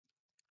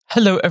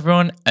Hello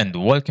everyone and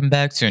welcome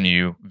back to a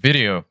new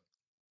video.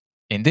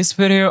 In this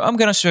video, I'm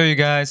gonna show you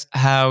guys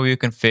how you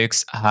can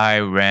fix high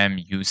RAM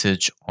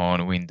usage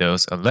on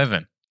Windows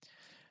 11.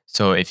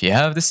 So if you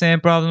have the same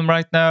problem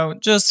right now,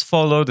 just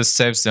follow the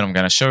steps that I'm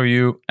gonna show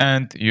you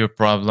and your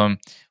problem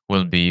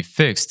will be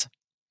fixed.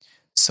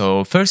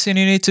 So first thing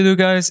you need to do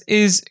guys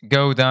is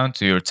go down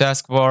to your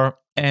taskbar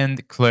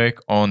and click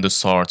on the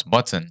Start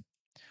button.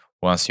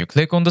 Once you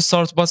click on the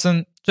Start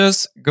button,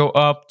 just go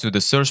up to the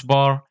search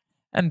bar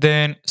and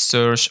then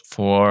search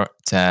for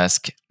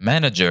Task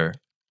Manager.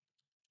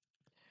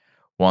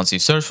 Once you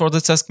search for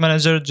the Task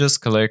Manager, just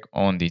click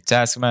on the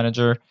Task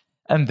Manager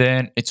and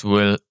then it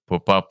will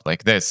pop up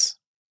like this.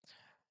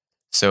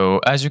 So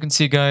as you can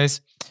see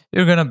guys,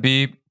 you're gonna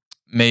be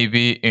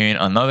maybe in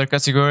another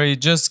category.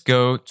 Just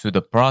go to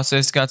the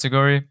Process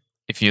category.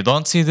 If you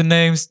don't see the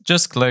names,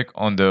 just click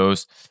on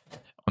this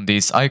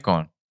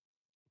icon.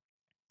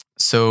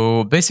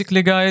 So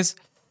basically guys,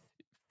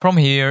 from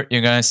here,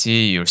 you're gonna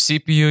see your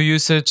CPU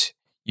usage,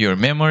 your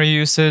memory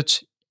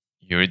usage,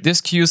 your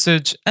disk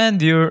usage, and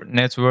your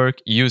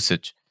network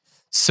usage.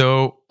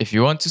 So if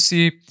you want to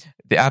see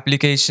the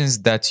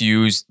applications that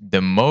use the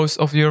most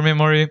of your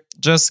memory,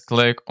 just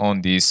click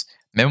on this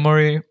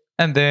memory,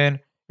 and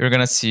then you're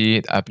gonna see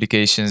the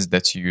applications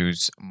that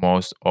use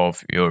most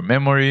of your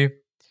memory.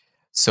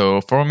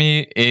 So for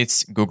me,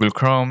 it's Google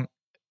Chrome.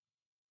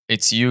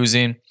 It's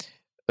using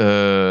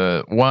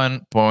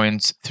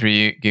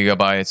 1.3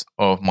 gigabytes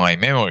of my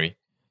memory.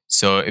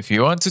 So if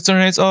you want to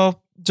turn it off,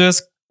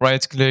 just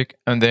right click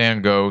and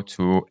then go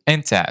to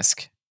End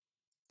Task.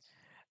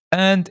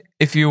 And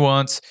if you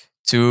want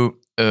to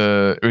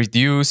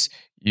reduce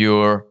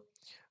your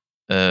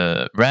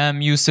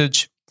RAM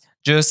usage,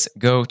 just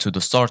go to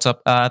the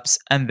Startup apps,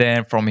 and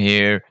then from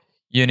here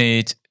you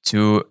need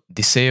to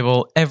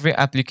disable every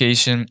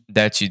application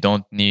that you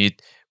don't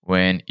need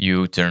when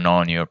you turn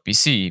on your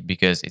PC,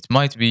 because it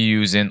might be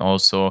using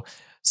also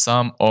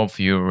some of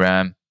your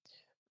RAM.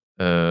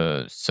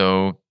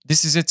 So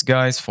this is it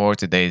guys for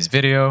today's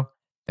video.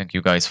 Thank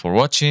you guys for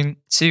watching.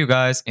 See you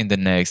guys in the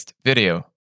next video.